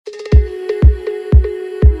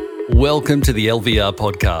Welcome to the LVR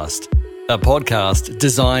Podcast, a podcast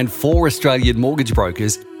designed for Australian mortgage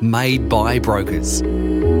brokers, made by brokers.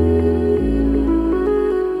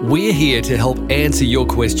 We're here to help answer your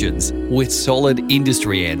questions with solid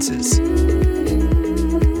industry answers.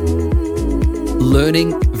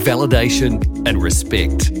 Learning, validation, and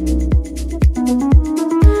respect.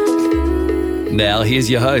 Now here's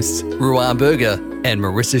your hosts, Ruan Berger and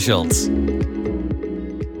Marissa Schultz.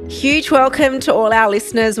 Huge welcome to all our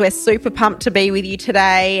listeners. We're super pumped to be with you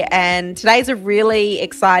today. And today's a really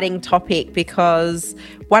exciting topic because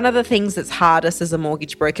one of the things that's hardest as a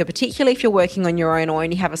mortgage broker, particularly if you're working on your own or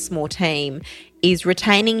only have a small team, is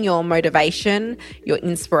retaining your motivation, your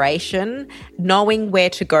inspiration, knowing where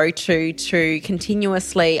to go to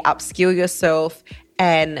continuously upskill yourself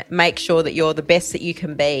and make sure that you're the best that you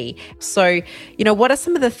can be. So, what are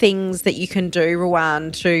some of the things that you can do,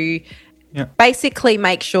 Ruan, to basically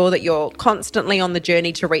make sure that you're constantly on the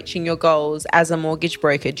journey to reaching your goals as a mortgage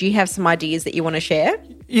broker? Do you have some ideas that you want to share?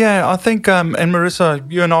 Yeah, I think, and Marissa,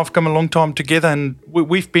 you and I have come a long time together, and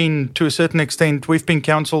we've been, to a certain extent, we've been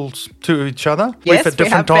counsels to each other. Yes, we've at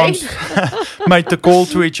different times made the call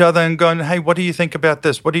to each other and gone, hey, what do you think about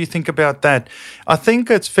this? What do you think about that? I think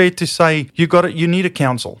it's fair to say you need a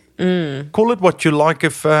counsel. Call it what you like.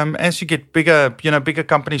 If as you get bigger, bigger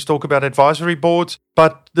companies talk about advisory boards,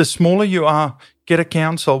 but the smaller you are, get a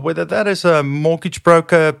counsel, whether that is a mortgage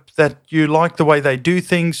broker that you like the way they do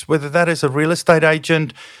things, whether that is a real estate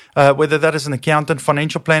agent, whether that is an accountant,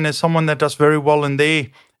 financial planner, someone that does very well in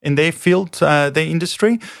their field, their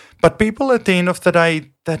industry. But people at the end of the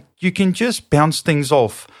day that you can just bounce things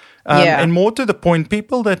off. And more to the point,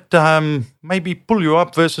 people that maybe pull you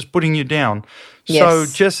up versus putting you down. Yes. So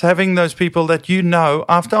just having those people that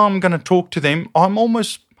after I'm going to talk to them, I'm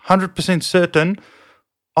almost 100% certain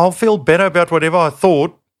I'll feel better about whatever I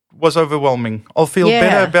thought was overwhelming. I'll feel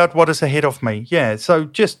better about what is ahead of me. Yeah. So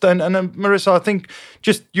just, and Marissa, I think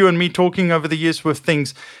just you and me talking over the years with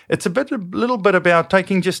things, it's a little bit about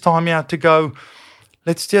taking just time out to go,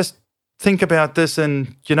 let's just think about this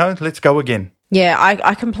and, let's go again. Yeah,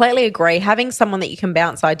 I completely agree. Having someone that you can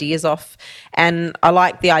bounce ideas off, and I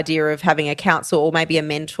like the idea of having a counsel or maybe a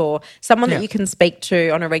mentor, someone that you can speak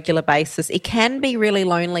to on a regular basis. It can be really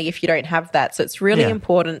lonely if you don't have that. So it's really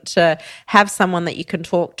important to have someone that you can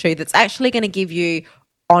talk to that's actually going to give you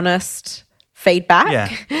honest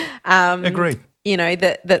feedback. Yeah, agreed.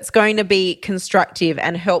 That's going to be constructive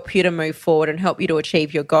and help you to move forward and help you to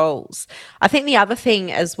achieve your goals. I think the other thing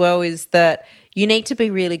as well is that you need to be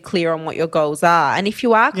really clear on what your goals are. And if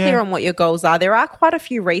you are clear on what your goals are, there are quite a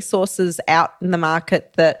few resources out in the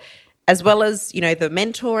market that, as well as, the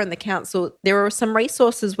mentor and the counsel, there are some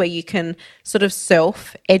resources where you can sort of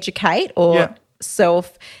self-educate or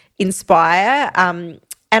self-inspire. And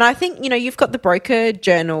I think, you've got the Broker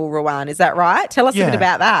Journal, Ruan, is that right? Tell us a bit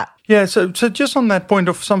about that. Yeah, so just on that point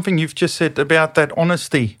of something you've just said about that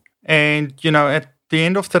honesty and, at the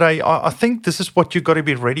end of the day, I think this is what you've got to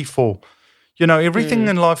be ready for. Everything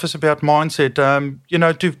in life is about mindset.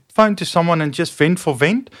 To phone to someone and just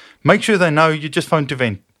vent, make sure they know you just phone to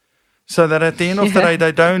vent. So that at the end of the day,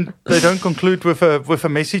 they don't conclude with a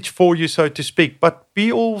message for you, so to speak. But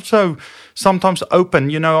be also sometimes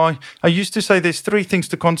open. I used to say there's 3 things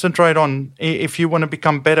to concentrate on if you want to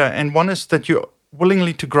become better. And one is that you're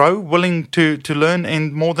willingly to grow, willing to learn,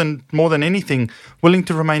 and more than anything, willing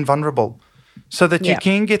to remain vulnerable. So that you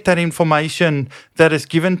can get that information that is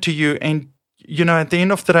given to you. And at the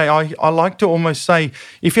end of the day, I like to almost say,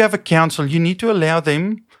 if you have a counsel, you need to allow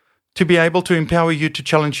them to be able to empower you to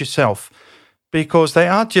challenge yourself, because they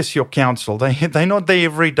are just your counsel. They're not there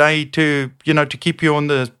every day to keep you on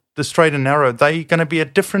the straight and narrow. They're going to be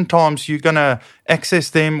at different times. You're going to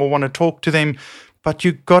access them or want to talk to them, but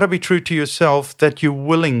you've got to be true to yourself that you're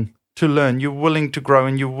willing to learn, you're willing to grow,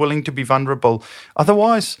 and you're willing to be vulnerable.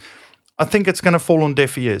 Otherwise, I think it's going to fall on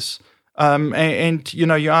deaf ears.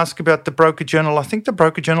 You ask about the Broker Journal. I think the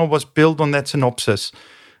Broker Journal was built on that synopsis,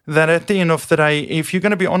 that at the end of the day, if you're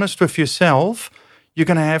going to be honest with yourself, you're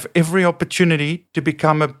going to have every opportunity to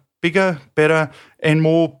become a bigger, better, and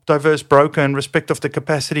more diverse broker in respect of the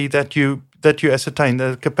capacity that you ascertain,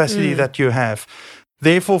 the capacity that you have.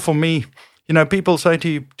 Therefore, for me, people say to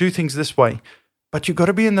you, do things this way, but you've got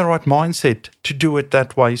to be in the right mindset to do it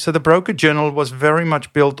that way. So the Broker Journal was very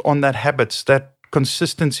much built on that habits, that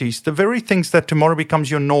consistencies, the very things that tomorrow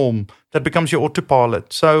becomes your norm, that becomes your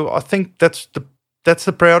autopilot. So I think that's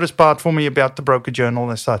the proudest part for me about the Broker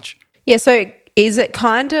Journal as such. Yeah, so Is it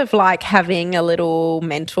kind of like having a little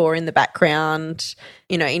mentor in the background,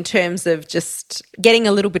 you know, in terms of just getting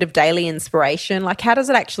a little bit of daily inspiration? Like, how does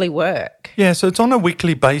it actually work? Yeah, so it's on a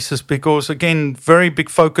weekly basis because, again, very big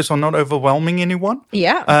focus on not overwhelming anyone.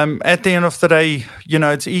 Yeah. At the end of the day, you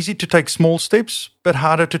know, it's easy to take small steps, but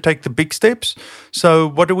harder to take the big steps. So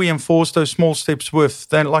what do we enforce those small steps with?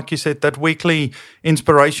 Then, like you said, that weekly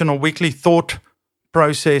inspiration or weekly thought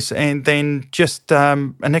process, and then just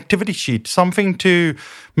an activity sheet, something to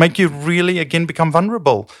make you really, again, become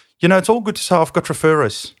vulnerable. You know, it's all good to say, I've got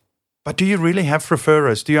referrers. But do you really have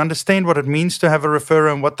referrers? Do you understand what it means to have a referrer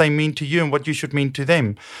and what they mean to you and what you should mean to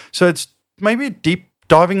them? So it's maybe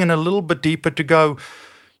diving in a little bit deeper to go,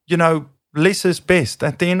 you know, less is best.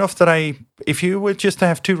 At the end of the day, if you were just to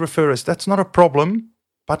have 2 referrers, that's not a problem,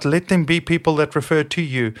 but let them be people that refer to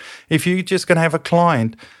you. If you're just going to have a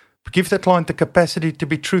client, give that client the capacity to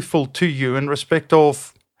be truthful to you in respect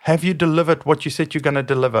of, have you delivered what you said you're going to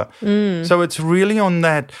deliver? So it's really on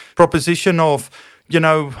that proposition of, you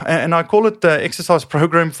know, and I call it the exercise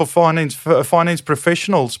program for finance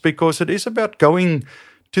professionals, because it is about going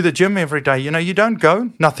to the gym every day. You know, you don't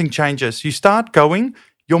go, nothing changes. You start going,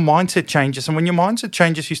 your mindset changes. And when your mindset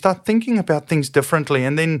changes, you start thinking about things differently.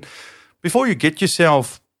 And then before you get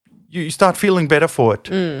yourself, you start feeling better for it.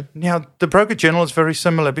 Now, the broker journal is very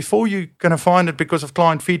similar. Before you're going to find it because of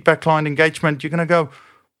client feedback, client engagement, you're going to go,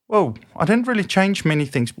 whoa, I didn't really change many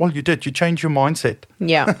things. Well, you did. You changed your mindset.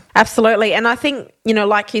 Yeah, absolutely. And I think, you know,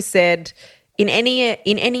 like you said, in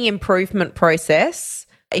any improvement process,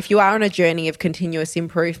 if you are on a journey of continuous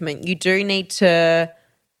improvement, you do need to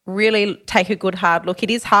really take a good hard look. It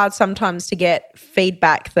is hard sometimes to get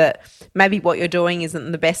feedback that maybe what you're doing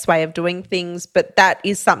isn't the best way of doing things, but that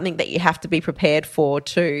is something that you have to be prepared for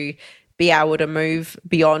to be able to move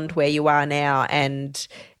beyond where you are now and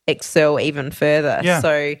excel even further. Yeah,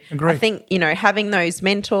 so agree. I think, you know, having those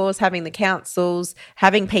mentors, having the counsels,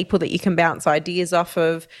 having people that you can bounce ideas off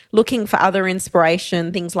of, looking for other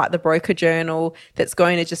inspiration, things like the broker journal, that's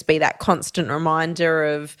going to just be that constant reminder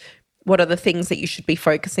of what are the things that you should be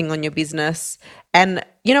focusing on your business. And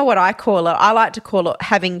you know what I call it? I like to call it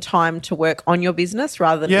having time to work on your business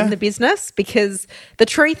rather than in the business, because the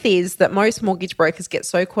truth is that most mortgage brokers get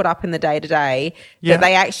so caught up in the day-to-day that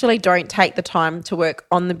they actually don't take the time to work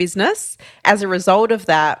on the business. As a result of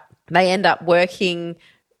that, they end up working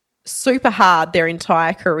super hard their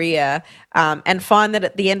entire career and find that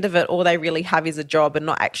at the end of it, all they really have is a job and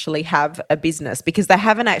not actually have a business, because they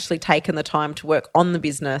haven't actually taken the time to work on the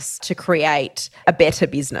business to create a better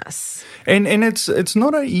business. And it's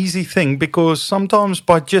not an easy thing, because sometimes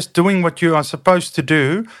by just doing what you are supposed to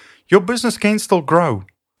do, your business can still grow.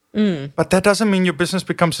 But that doesn't mean your business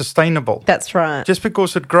becomes sustainable. That's right. Just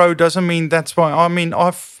because it grows doesn't mean that's why. I mean,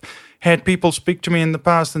 I've had people speak to me in the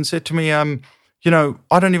past and said to me, you know,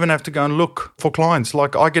 I don't even have to go and look for clients.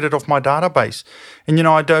 Like, I get it off my database. And, you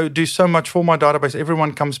know, I do so much for my database.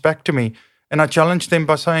 Everyone comes back to me. And I challenge them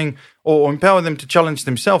by saying, or empower them to challenge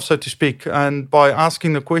themselves, so to speak, and by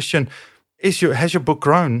asking the question, has your book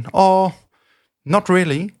grown? Oh, not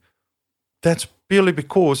really. That's purely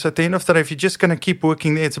because at the end of the day, if you're just going to keep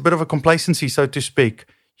working there, it's a bit of a complacency, so to speak.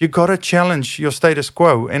 You got to challenge your status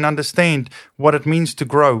quo and understand what it means to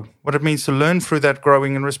grow, what it means to learn through that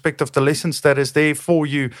growing in respect of the lessons that is there for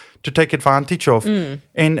you to take advantage of.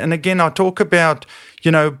 And again, I talk about, you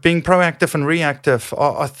know, being proactive and reactive.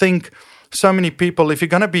 I think so many people, if you're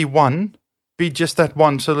going to be one, be just that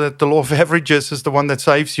one, so that the law of averages is the one that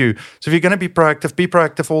saves you. So if you're going to be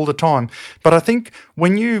proactive all the time. But I think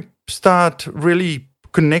when you start really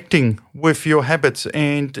connecting with your habits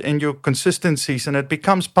and your consistencies, and it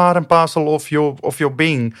becomes part and parcel of your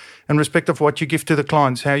being in respect of what you give to the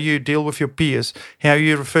clients, how you deal with your peers, how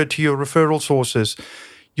you refer to your referral sources,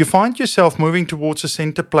 you find yourself moving towards a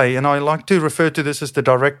center play. And I like to refer to this as the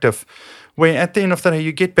directive, where at the end of the day,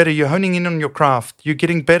 you get better, you're honing in on your craft, you're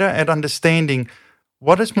getting better at understanding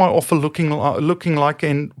what is my offer looking like,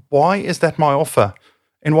 and why is that my offer,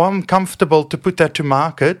 and why I'm comfortable to put that to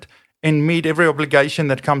market and meet every obligation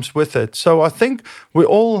that comes with it. So I think we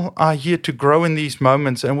all are here to grow in these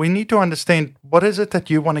moments, and we need to understand what is it that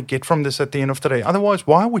you want to get from this at the end of the day. Otherwise,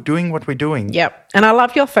 why are we doing what we're doing? Yep. And I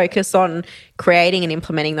love your focus on creating and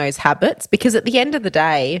implementing those habits, because at the end of the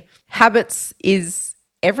day, habits is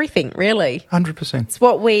everything, really.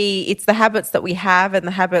 100%. It's the habits that we have and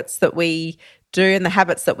the habits that we do and the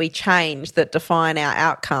habits that we change that define our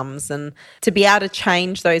outcomes. And to be able to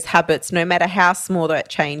change those habits, no matter how small that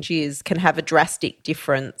change is, can have a drastic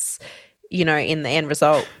difference in the end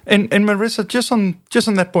result. And Marissa, just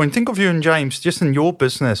on that point, think of you and James, just in your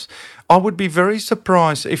business. I would be very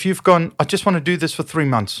surprised if you've gone, I just want to do this for 3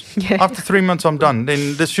 months. Yeah. After 3 months, I'm done.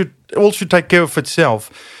 Then this should take care of itself.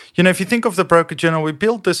 If you think of the Broker Journal, we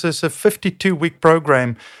built this as a 52-week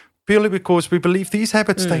program purely because we believe these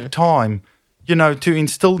habits take time, to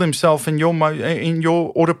instill themselves in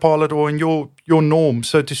your autopilot or in your norm,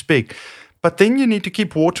 so to speak. But then you need to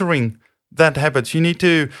keep watering that habits. You need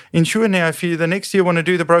to ensure now, if you the next year want to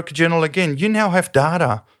do the Broker Journal again, you now have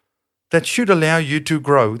data that should allow you to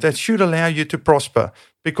grow, that should allow you to prosper,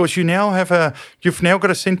 because you've now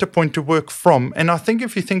got a center point to work from. And I think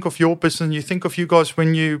if you think of your business, you think of you guys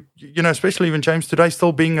when especially even James today,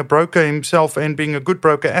 still being a broker himself and being a good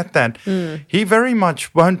broker at that, he very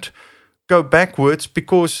much won't go backwards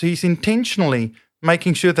because he's intentionally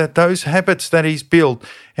making sure that those habits that he's built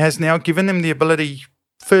has now given him the ability,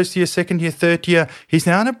 first year, second year, third year, he's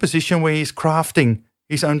now in a position where he's crafting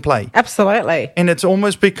his own play. Absolutely. And it's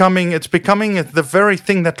almost becoming the very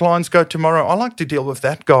thing that clients go, tomorrow, I like to deal with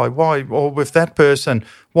that guy. Why? Or with that person.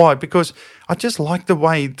 Why? Because I just like the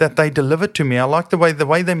way that they deliver to me. I like the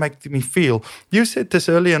way they make me feel. You said this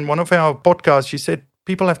earlier in one of our podcasts. You said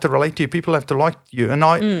people have to relate to you. People have to like you. And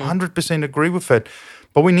I 100% agree with it.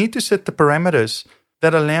 But we need to set the parameters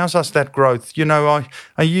that allows us that growth.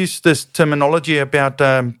 I use this terminology about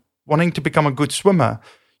wanting to become a good swimmer.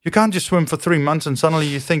 You can't just swim for 3 months and suddenly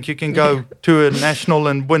you think you can go to a national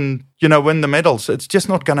and win the medals. It's just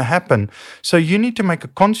not going to happen. So you need to make a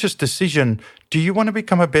conscious decision. Do you want to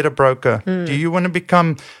become a better broker? Do you want to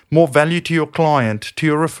become more value to your client, to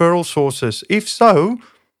your referral sources? If so,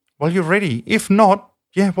 well, you're ready. If not,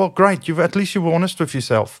 yeah, well, great. At least you were honest with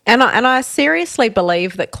yourself. And I seriously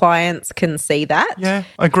believe that clients can see that. Yeah,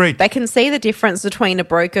 agreed. They can see the difference between a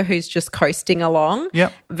broker who's just coasting along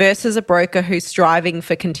versus a broker who's striving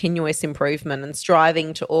for continuous improvement and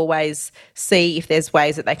striving to always see if there's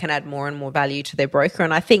ways that they can add more and more value to their broker.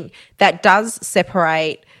 And I think that does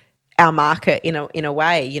separate our market in a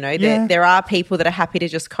way. There are people that are happy to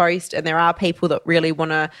just coast, and there are people that really want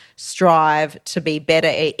to strive to be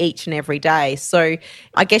better each and every day. So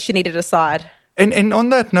I guess you need to decide. And on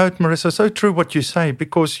that note, Marissa, so true what you say,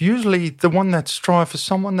 because usually the one that strives is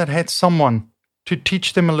someone that had someone to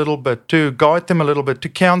teach them a little bit, to guide them a little bit, to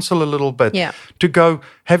counsel a little bit, to go,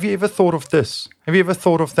 have you ever thought of this? Have you ever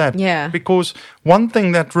thought of that? Yeah. Because one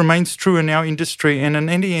thing that remains true in our industry, and in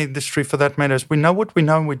any industry for that matter, is we know what we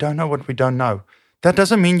know and we don't know what we don't know. That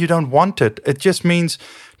doesn't mean you don't want it. It just means,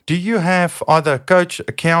 do you have either a coach,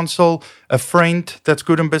 a counsel, a friend that's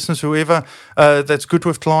good in business, whoever that's good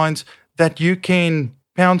with clients, that you can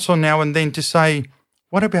pounce on now and then to say,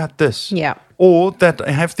 what about this? Yeah. Or that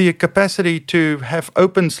have the capacity to have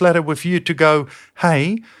open slather with you to go,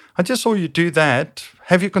 hey, I just saw you do that.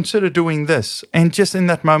 Have you considered doing this? And just in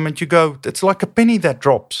that moment you go, it's like a penny that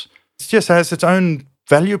drops. It just has its own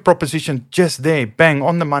value proposition just there, bang,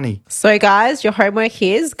 on the money. So guys, your homework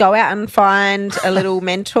is go out and find a little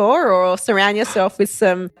mentor or surround yourself with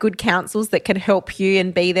some good counsels that can help you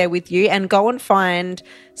and be there with you, and go and find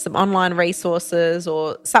some online resources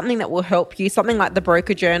or something that will help you. Something like the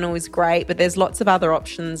Broker Journal is great, but there's lots of other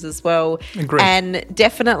options as well. Agreed. And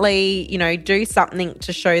definitely, do something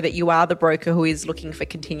to show that you are the broker who is looking for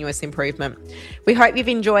continuous improvement. We hope you've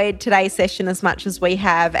enjoyed today's session as much as we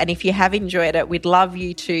have. And if you have enjoyed it, we'd love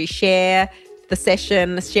you to share the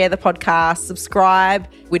session, share the podcast, subscribe.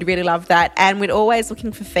 We'd really love that. And we're always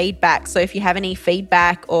looking for feedback. So if you have any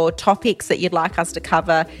feedback or topics that you'd like us to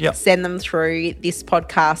cover, send them through. This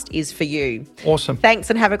podcast is for you. Awesome. Thanks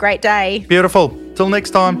and have a great day. Beautiful. Till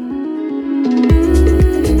next time.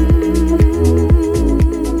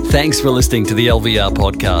 Thanks for listening to the LVR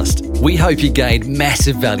podcast. We hope you gained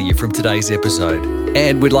massive value from today's episode.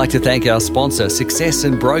 And we'd like to thank our sponsor, Success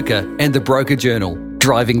and Broker, and the Broker Journal,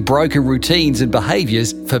 driving broker routines and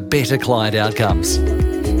behaviours for better client outcomes.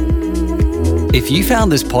 If you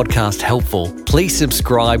found this podcast helpful, please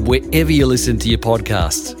subscribe wherever you listen to your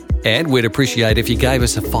podcasts. And we'd appreciate if you gave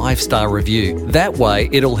us a 5-star review. That way,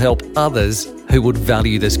 it'll help others who would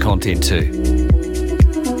value this content too.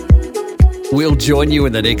 We'll join you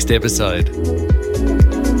in the next episode.